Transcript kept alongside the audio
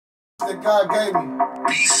that God gave me.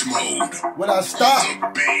 Beast mode. When I stop,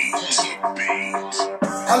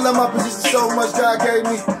 I love my position so much God gave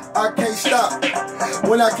me, I can't stop.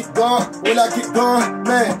 When I keep going,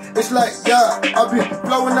 man, it's like, yeah, I be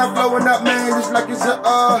blowing up, man, it's like it's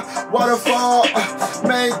a waterfall.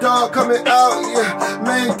 Main dog coming out, yeah,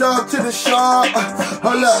 main dog to the shore.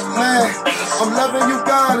 Hold up, man, I'm loving you,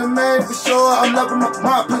 God, man, for sure. I'm loving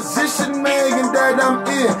my position, man, and that I'm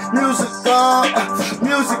in. Music, God,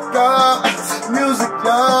 music, God, music,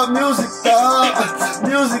 God, music, God,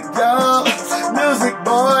 music, God, music,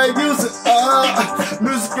 boy, music,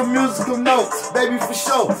 musical notes, baby, for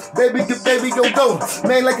sure. Baby, go,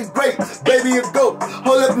 man, like a grape, baby, a goat.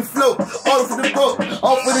 Hold up and float, all over the boat,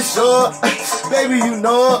 off of the shore. Baby, you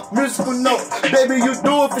know it, musical note, baby, you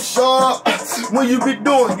do it for sure. When you be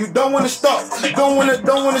doing, you don't wanna stop, don't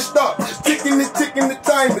wanna stop. Ticking the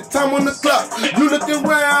time on the clock. You looking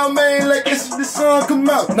around, man, like this is the sun come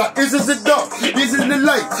out. Now, is this the dark? This is the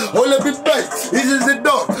light. Hold up and fight. This is the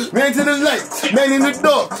dark. Man to the light. Man in the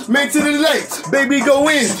dark. Man to the light. Baby, go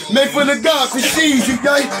in. Man for the God for sees you,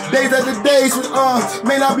 guys. Days after days with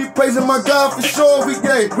man, I be praising my God for sure every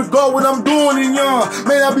day. Regard what I'm doing in y'all.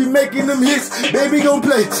 Man, I be making them hits. Baby gon'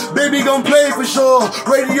 play. Baby gon' play for sure.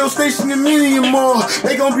 Radio station and million more.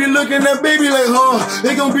 They gon' be looking at baby like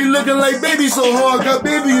They gon' be looking like baby so hard. God,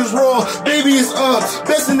 baby is raw. Baby is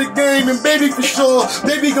best in the game, and baby for sure.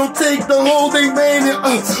 Baby gon' take the whole thing, man,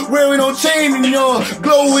 and wearing on chain and y'all.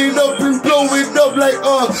 Glow it up and blow it up like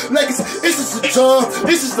it's just a charm.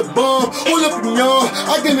 This is the bomb. Hold up and y'all.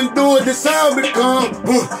 I can't do it. This how I become.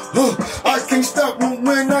 I can't stop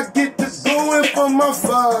when I get to going for my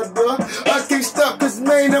father. I can't stop cause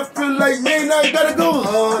man, I feel like man, I gotta go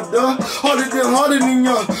harder. Harder than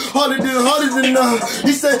y'all. Harder than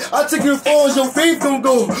He said, I take it far as your faith gon'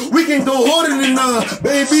 go. We can go harder than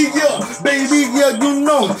baby, yeah, you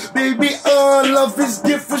know. Baby, love is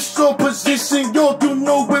gift for sure. Position, yo, you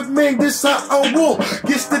know with me, this how I walk.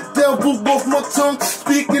 Gets the devil off my tongue.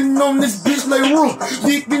 Speaking on this bitch like raw.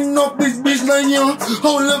 Speaking off this bitch like young.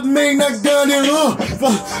 Hold up, man, I got it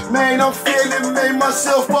man, I'm feeling, man,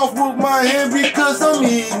 myself off with my hand because I'm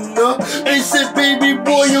eating up. They said, baby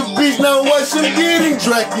boy, you bitch, now watch him getting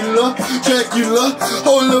Dracula.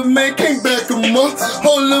 Hold up, man, can't back him up.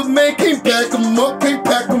 Hold up, man, can't back him up. Can't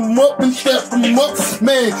pack him up and strap him up,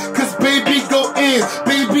 man, cause baby go in.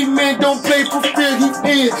 Baby, man, don't play for fear, he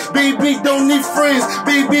in. Baby, don't need friends.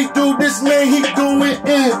 Baby, do this, man, he going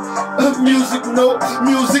in. Music, no,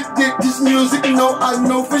 music, this music, no, I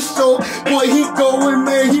know for sure. Boy, he going,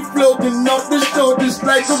 man, he floating off the shoulders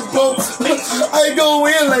like a boat. I go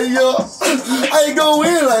in like yo. I go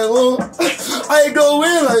in like oh. I go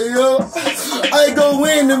in like yo. I go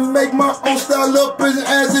in and make my own style up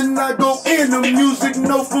as in I go in. The music,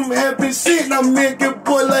 no, from heaven sent. I make it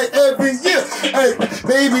boy like heaven, yeah. Hey,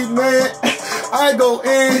 baby, man, I go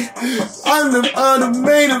in. I'm the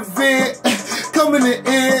main event. Coming in,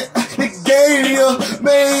 the game, yeah,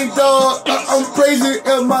 main dog. I'm praising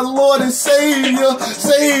my Lord and Savior,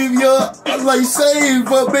 I'm like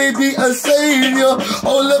Savior, baby, a Savior.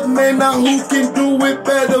 Hold up, man, now who can do it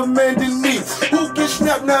better, man, than me? Who can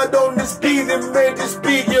snap now on this beat and make this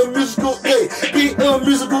beat your musical A? Be a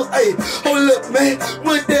musical A. Hold up, man,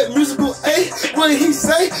 what that musical A? What he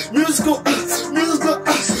say? Musical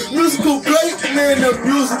great, man, the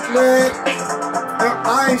music, man.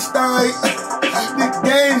 Einstein. The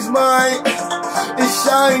game's mine, it's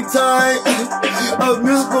shine time. A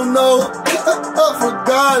musical note, for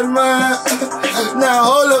God, man. Now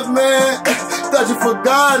hold up, man. Thought you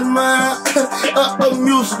forgot, man. A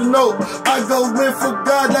musical note. I go in for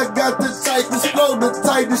God, I got the tightest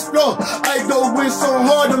flow. I go in so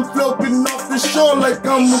hard, I'm floating off the shore like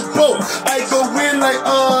I'm a boat. I go in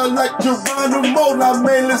like Geronimo. Now,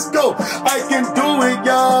 man, let's go. I can do it,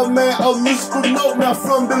 y'all, man. A musical note now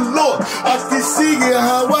from the Lord. I can see it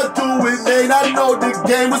how I do it, man. I know the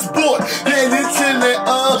game was bored. Man, until it,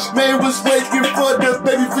 man, was waiting for the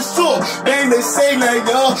baby for sure. Man, they say like,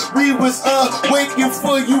 we was, waiting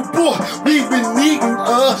for you, boy. We been needing,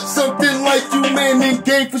 something